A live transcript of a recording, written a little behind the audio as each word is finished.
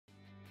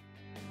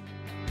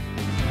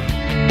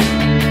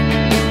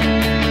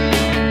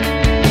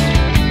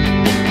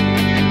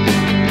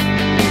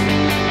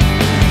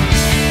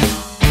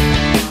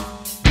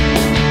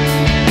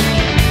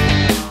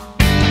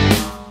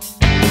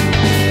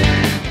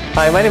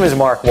Hi, my name is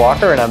Mark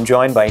Walker, and I'm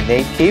joined by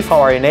Nate Keefe. How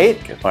are you,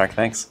 Nate? Good, Mark.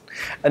 Thanks.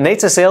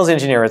 Nate's a sales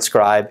engineer at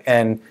Scribe,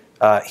 and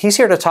he's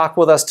here to talk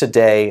with us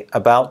today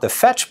about the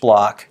fetch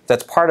block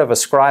that's part of a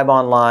Scribe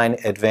Online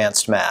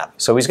advanced map.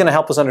 So he's going to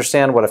help us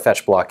understand what a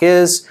fetch block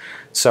is,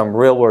 some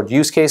real-world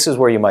use cases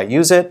where you might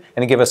use it,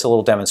 and give us a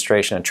little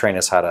demonstration and train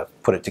us how to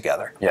put it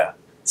together. Yeah.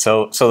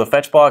 So the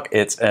fetch block,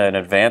 it's an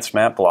advanced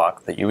map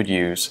block that you would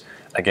use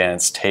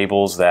against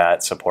tables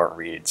that support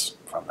reads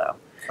from them.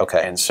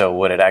 Okay. And so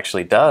what it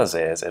actually does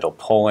is it'll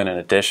pull in an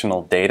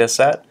additional data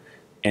set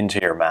into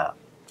your map.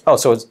 Oh,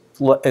 so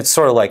it's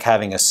sort of like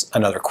having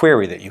another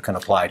query that you can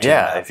apply to your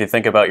map. If you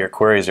think about your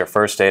queries, your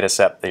first data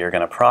set that you're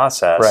going to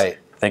process, right.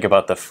 Think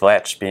about the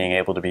fetch being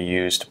able to be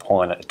used to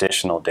pull in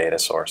additional data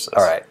sources.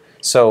 All right.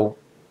 So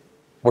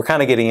we're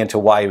kind of getting into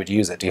why you would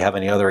use it. Do you have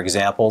any other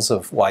examples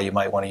of why you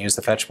might want to use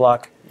the fetch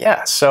block?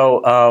 Yeah.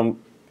 So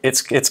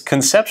it's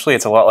conceptually,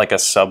 it's a lot like a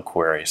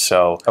subquery.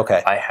 So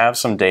okay. I have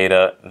some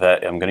data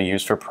that I'm going to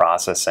use for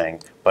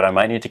processing, but I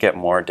might need to get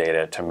more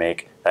data to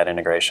make that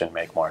integration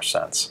make more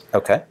sense.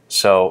 Okay.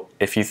 So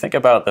if you think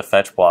about the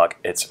fetch block,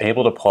 it's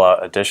able to pull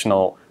out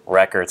additional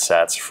record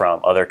sets from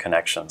other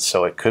connections.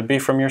 So it could be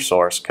from your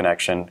source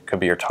connection,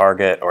 could be your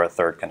target, or a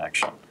third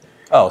connection.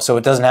 Oh, so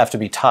it doesn't have to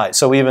be tied.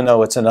 So even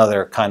though it's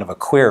another kind of a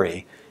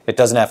query, it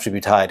doesn't have to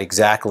be tied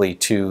exactly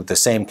to the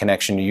same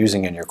connection you're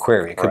using in your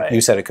query. Right. You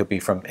said it could be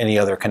from any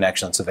other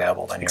connection that's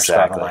available in your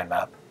Scribe Online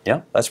map.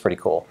 Yeah. That's pretty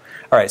cool.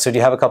 All right, so do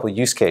you have a couple of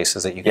use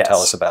cases that you can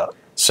tell us about?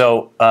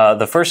 So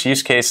the first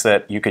use case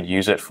that you could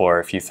use it for,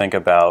 if you think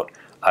about,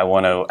 I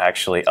want to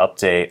actually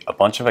update a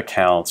bunch of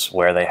accounts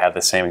where they have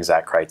the same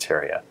exact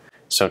criteria.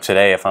 So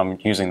today, if I'm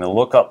using the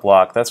lookup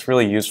block, that's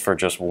really used for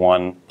just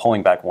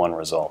pulling back one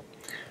result.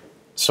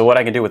 So what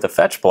I can do with the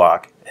fetch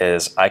block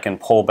is I can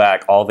pull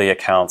back all the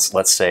accounts,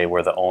 let's say,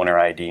 where the owner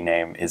ID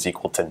name is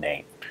equal to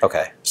Nate.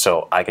 Okay.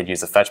 So I could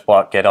use the fetch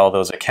block, get all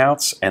those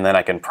accounts, and then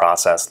I can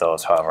process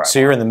those however I want. So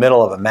you're in the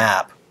middle of a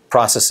map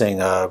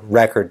processing a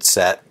record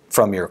set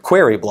from your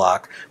query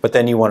block, but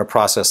then you want to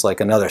process like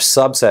another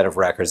subset of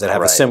records that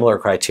have a similar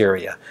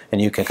criteria,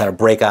 and you can kind of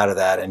break out of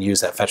that and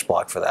use that fetch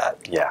block for that.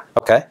 Yeah.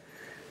 Okay.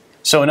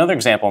 So another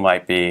example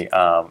might be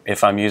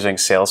if I'm using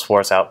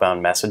Salesforce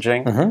outbound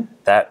messaging,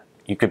 that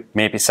you could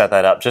maybe set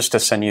that up just to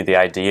send you the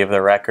ID of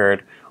the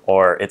record,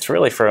 or it's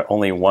really for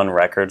only one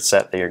record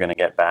set that you're going to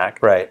get back.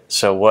 Right.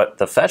 So what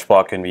the fetch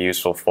block can be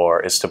useful for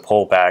is to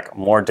pull back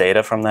more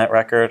data from that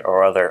record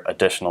or other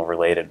additional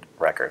related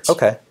records.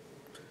 Okay.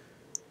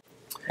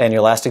 And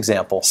your last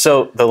example?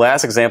 So the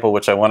last example,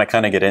 which I want to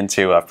kind of get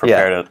into, I've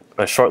prepared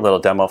a short little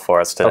demo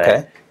for us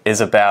today,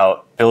 is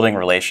about building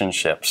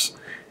relationships.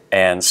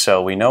 And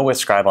so we know with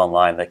Scribe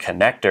Online, the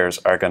connectors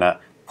are going to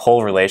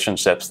pull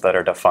relationships that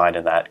are defined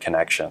in that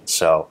connection.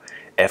 So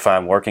if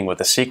I'm working with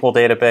a SQL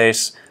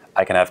database,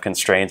 I can have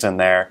constraints in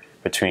there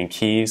between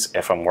keys.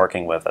 If I'm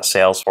working with a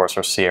Salesforce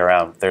or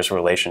CRM, there's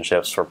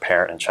relationships for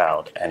parent and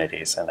child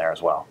entities in there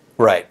as well.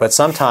 Right, but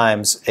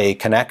sometimes a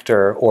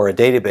connector or a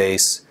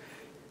database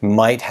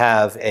might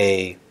have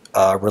a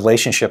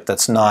relationship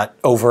that's not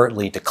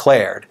overtly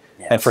declared.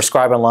 Yes. And for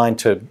Scribe Online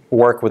to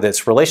work with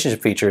its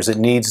relationship features, it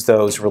needs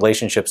those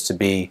relationships to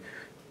be,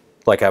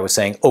 like I was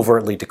saying,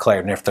 overtly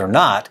declared. And if they're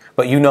not,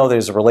 but you know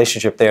there's a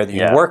relationship there that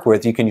you work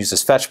with, you can use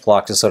this fetch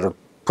block to sort of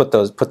put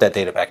that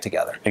data back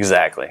together.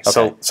 Exactly.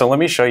 Okay. So let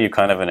me show you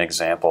kind of an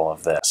example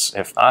of this.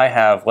 If I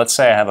have, let's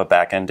say I have a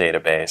back-end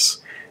database,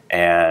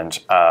 and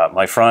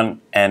my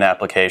front-end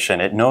application,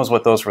 it knows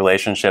what those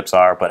relationships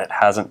are, but it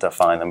hasn't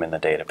defined them in the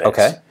database.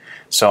 Okay.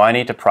 So I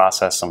need to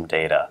process some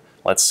data.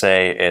 Let's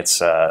say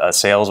it's a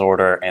sales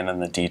order and then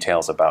the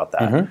details about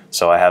that.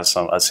 So I have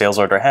a sales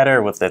order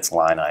header with its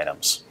line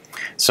items.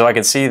 So I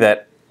can see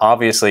that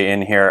obviously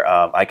in here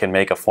I can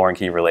make a foreign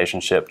key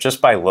relationship just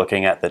by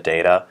looking at the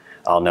data.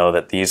 I'll know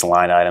that these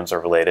line items are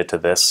related to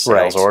this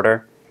sales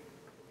order.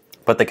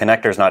 But the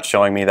connector is not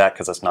showing me that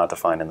because it's not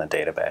defined in the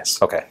database.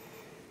 Okay.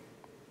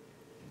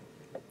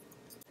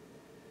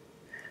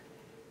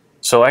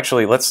 So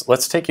actually,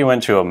 let's take you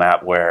into a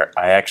map where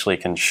I actually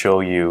can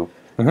show you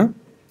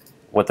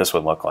what this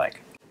would look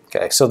like.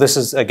 Okay, so this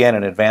is, again,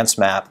 an advanced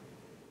map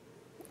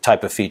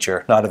type of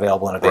feature, not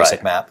available in a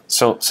basic map.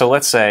 So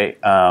let's say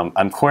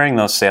I'm querying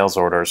those sales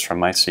orders from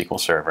my SQL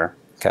server.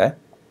 Okay.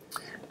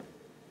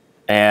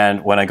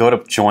 And when I go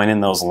to join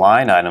in those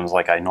line items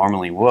like I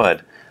normally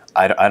would,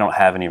 I don't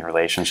have any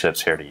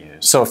relationships here to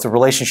use. So if the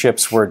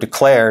relationships were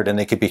declared and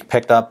they could be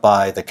picked up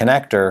by the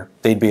connector,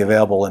 they'd be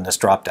available in this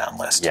drop-down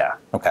list. Yeah.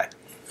 Okay.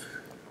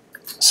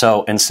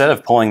 So instead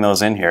of pulling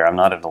those in here, I'm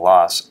not at a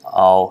loss.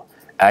 I'll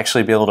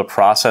actually be able to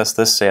process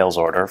this sales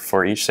order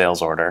for each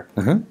sales order.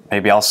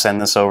 Maybe I'll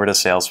send this over to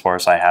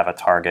Salesforce. I have a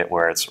target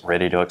where it's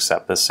ready to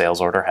accept this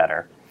sales order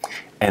header.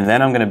 And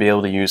then I'm going to be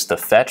able to use the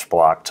fetch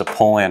block to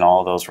pull in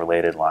all those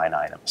related line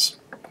items.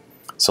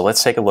 So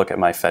let's take a look at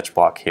my fetch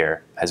block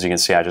here. As you can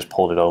see, I just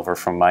pulled it over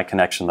from my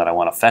connection that I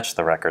want to fetch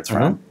the records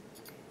from.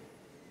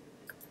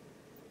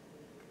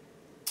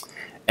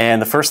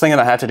 And the first thing that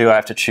I have to do, I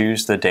have to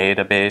choose the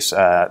database,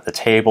 the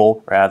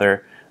table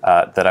rather,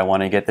 that I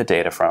want to get the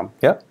data from.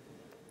 Yep.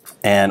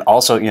 And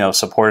also,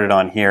 supported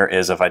on here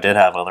is if I did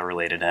have other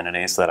related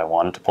entities that I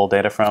wanted to pull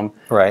data from,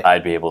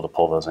 I'd be able to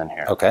pull those in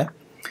here. Okay.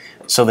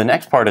 So the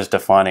next part is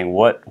defining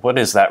what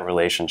is that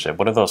relationship?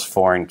 What are those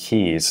foreign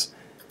keys?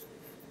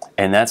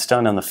 And that's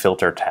done in the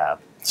filter tab.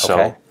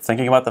 So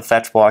thinking about the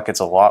fetch block, it's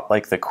a lot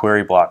like the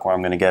query block where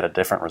I'm going to get a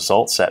different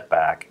result set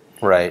back.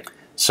 Right.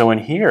 So in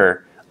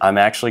here, I'm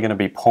actually going to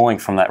be pulling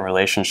from that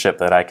relationship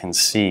that I can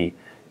see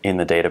in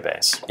the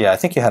database. Yeah, I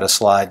think you had a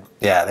slide.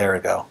 Yeah, there we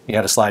go. You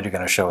had a slide you're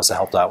going to show us that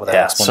helped out with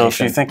that explanation.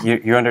 So if you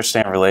think you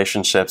understand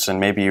relationships and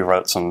maybe you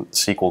wrote some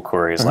SQL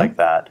queries like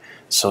that,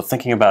 so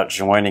thinking about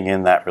joining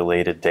in that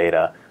related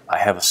data, I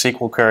have a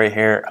SQL query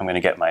here, I'm going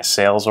to get my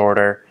sales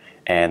order,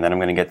 and then I'm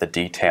going to get the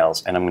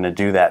details, and I'm going to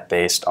do that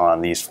based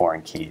on these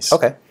foreign keys.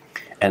 Okay.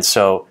 And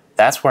so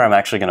that's where I'm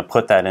actually going to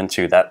put that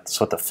into. That's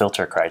what the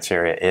filter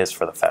criteria is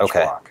for the fetch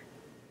block.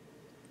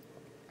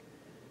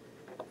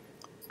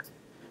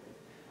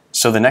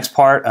 So the next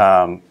part,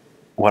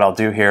 what I'll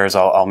do here is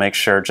I'll make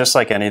sure, just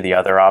like any of the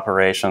other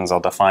operations,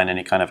 I'll define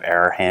any kind of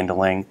error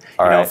handling.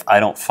 If I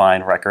don't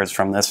find records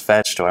from this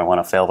fetch, do I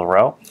want to fail the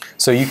row?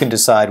 So you can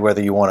decide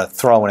whether you want to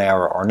throw an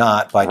error or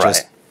not by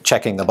just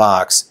checking the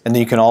box. And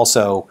then you can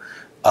also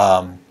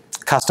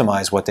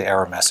customize what the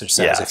error message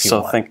says if you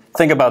want. So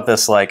think about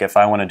this like if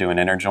I want to do an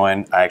inner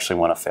join, I actually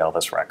want to fail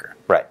this record.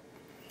 Right.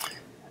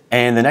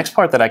 And the next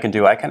part that I can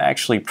do, I can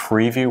actually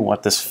preview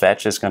what this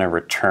fetch is going to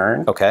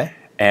return. Okay.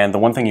 And the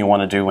one thing you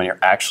want to do when you're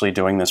actually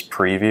doing this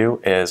preview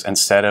is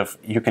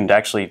you can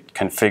actually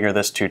configure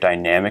this to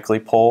dynamically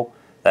pull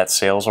that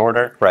sales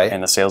order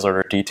and the sales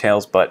order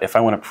details. But if I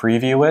want to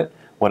preview it,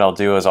 what I'll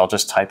do is I'll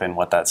just type in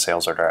what that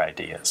sales order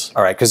ID is.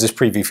 All right, because this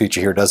preview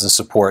feature here doesn't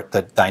support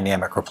the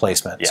dynamic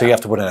replacement. So you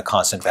have to put in a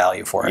constant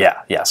value for it.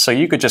 Yeah. So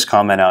you could just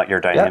comment out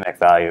your dynamic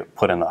value,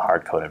 put in the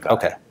hard-coded value.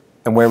 Okay.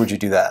 And where would you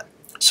do that?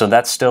 So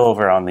that's still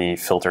over on the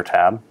filter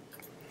tab.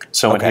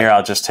 So in here,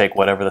 I'll just take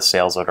whatever the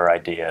sales order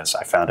ID is.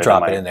 I found it.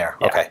 Drop it in there.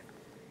 Okay.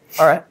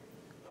 All right.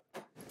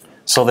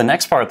 So the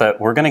next part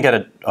that we're going to get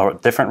a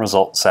different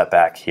result set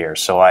back here.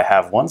 So I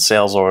have one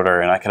sales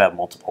order, and I could have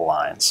multiple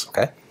lines.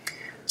 Okay.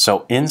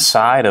 So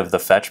inside of the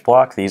fetch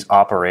block, these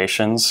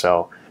operations,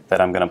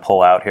 that I'm going to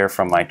pull out here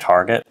from my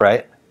target,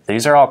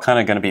 these are all kind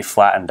of going to be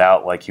flattened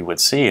out like you would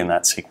see in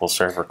that SQL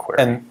Server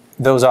query. And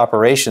those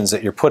operations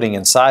that you're putting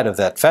inside of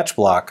that fetch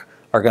block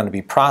are going to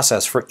be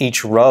processed for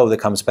each row that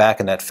comes back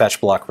in that fetch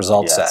block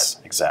result set.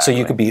 Exactly. So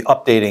you could be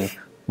updating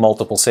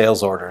multiple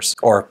sales orders,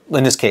 or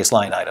in this case,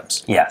 line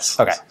items. Yes.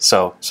 Okay.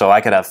 So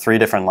I could have 3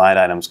 different line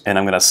items, and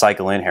I'm going to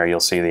cycle in here. You'll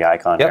see the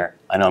icon here.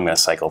 I know I'm going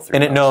to cycle through.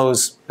 And it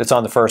knows it's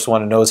on the first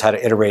one. It knows how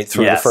to iterate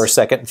through the first,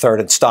 second, and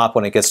third, and stop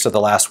when it gets to the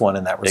last one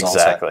in that result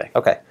set.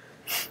 Okay.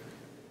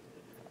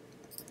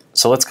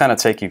 So let's kind of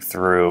take you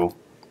through.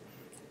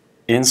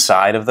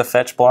 Inside of the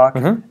fetch block,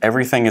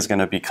 everything is going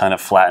to be kind of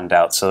flattened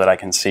out so that I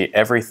can see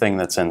everything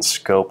that's in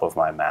scope of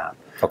my map.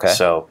 Okay.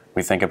 So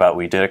we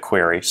did a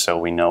query, so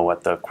we know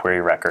what the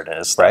query record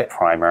is, the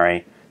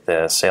primary,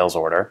 the sales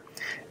order.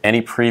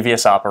 Any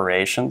previous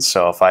operations,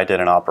 so if I did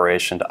an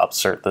operation to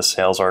upsert the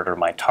sales order to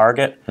my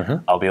target,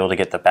 I'll be able to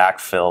get the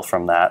backfill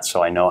from that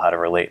so I know how to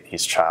relate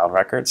these child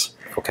records.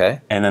 Okay.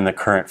 And then the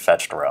current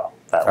fetched row.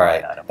 All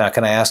right. Now,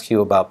 can I ask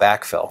you about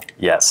backfill?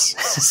 Yes.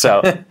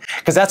 So,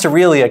 because that's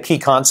really a key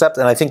concept,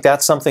 and I think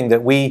that's something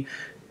that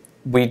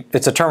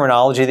it's a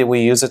terminology that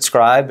we use at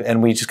Scribe,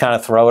 and we just kind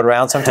of throw it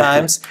around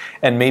sometimes,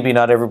 and maybe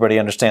not everybody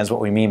understands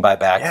what we mean by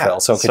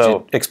backfill. So could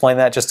you explain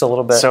that just a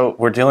little bit? So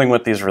we're dealing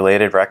with these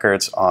related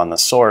records on the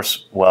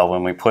source. Well,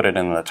 when we put it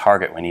in the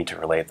target, we need to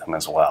relate them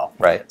as well.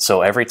 Right.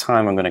 So every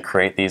time I'm going to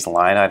create these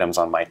line items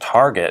on my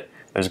target,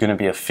 there's going to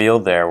be a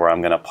field there where I'm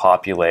going to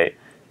populate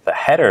the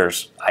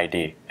header's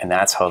ID, and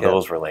that's how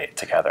those relate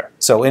together.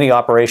 So any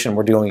operation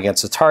we're doing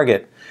against a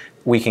target,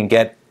 we can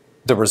get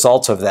the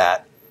results of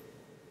that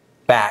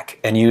back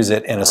and use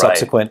it in a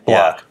subsequent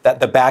block. That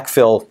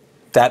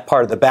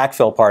part of the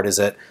backfill part is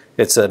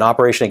it's an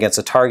operation against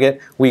a target.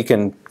 We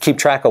can keep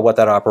track of what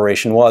that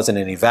operation was and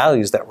any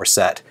values that were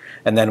set,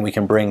 and then we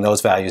can bring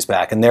those values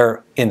back, and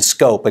they're in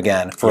scope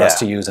again for us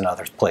to use in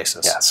other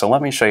places. Yeah. So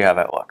let me show you how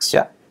that looks.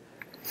 Yeah.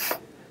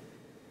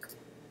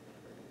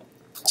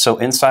 So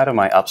inside of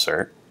my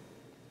upsert,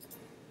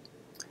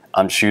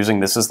 I'm choosing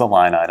this is the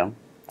line item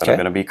that I'm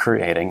going to be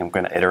creating. I'm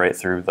going to iterate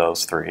through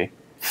those 3.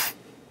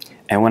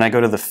 And when I go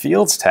to the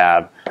Fields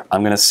tab,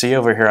 I'm going to see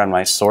over here on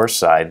my source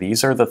side,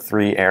 these are the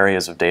 3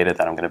 areas of data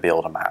that I'm going to be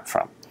able to map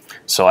from.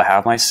 So I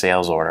have my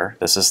sales order.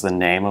 This is the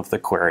name of the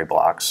query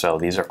block. So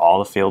these are all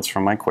the fields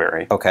from my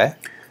query. Okay.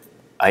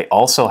 I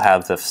also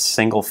have the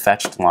single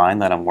fetched line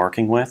that I'm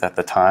working with at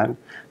the time.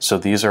 So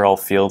these are all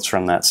fields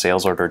from that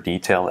sales order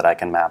detail that I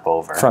can map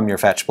over. From your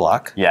fetch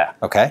block? Yeah.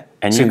 Okay.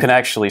 And so you can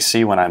actually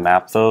see when I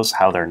map those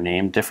how they're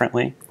named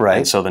differently. Right.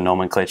 And so the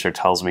nomenclature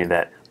tells me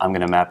that I'm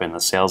going to map in the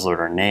sales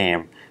order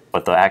name,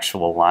 but the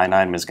actual line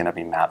item is going to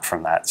be mapped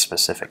from that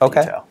specific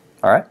detail.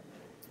 All right.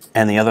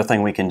 And the other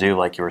thing we can do,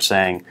 like you were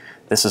saying,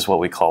 this is what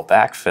we call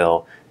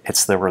backfill.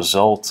 It's the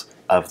result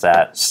of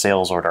that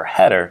sales order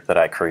header that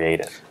I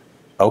created.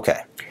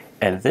 Okay.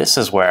 And this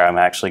is where I'm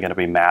actually going to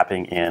be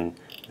mapping in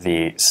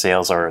the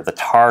sales order, the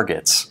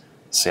target's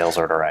sales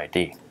order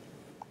ID.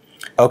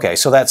 Okay,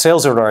 so that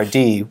sales order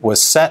ID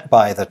was set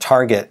by the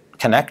target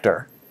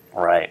connector.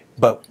 Right.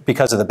 But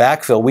because of the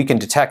backfill, we can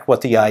detect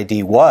what the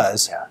ID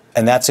was,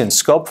 and that's in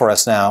scope for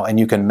us now, and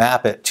you can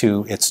map it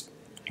to its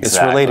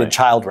related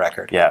child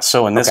record. Yeah,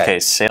 so in this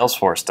case,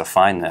 Salesforce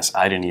defined this.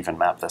 I didn't even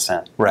map this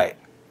in. Right.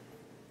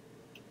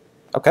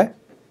 Okay.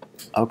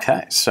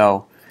 Okay,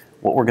 so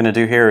what we're going to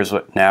do here is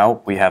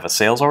now we have a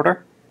sales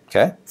order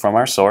from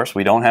our source.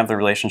 We don't have the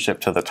relationship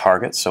to the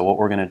target, so what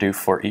we're going to do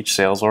for each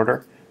sales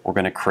order, we're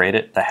going to create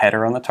it, the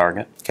header on the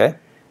target. Okay.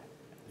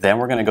 Then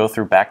we're going to go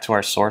through back to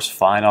our source,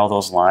 find all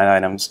those line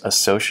items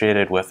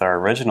associated with our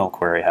original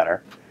query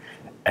header,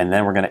 and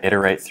then we're going to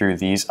iterate through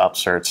these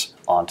upserts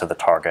onto the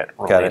target,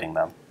 relating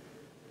them.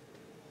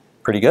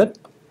 Pretty good.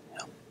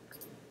 Yeah.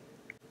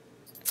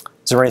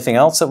 Is there anything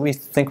else that we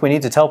think we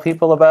need to tell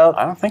people about?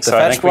 I don't think so.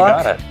 I think we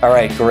got it. All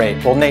right,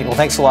 great. Well, Nate,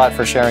 thanks a lot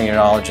for sharing your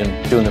knowledge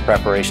and doing the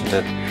preparation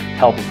to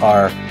help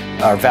our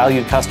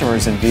valued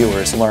customers and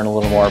viewers learn a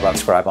little more about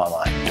Scribe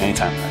Online.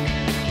 Anytime.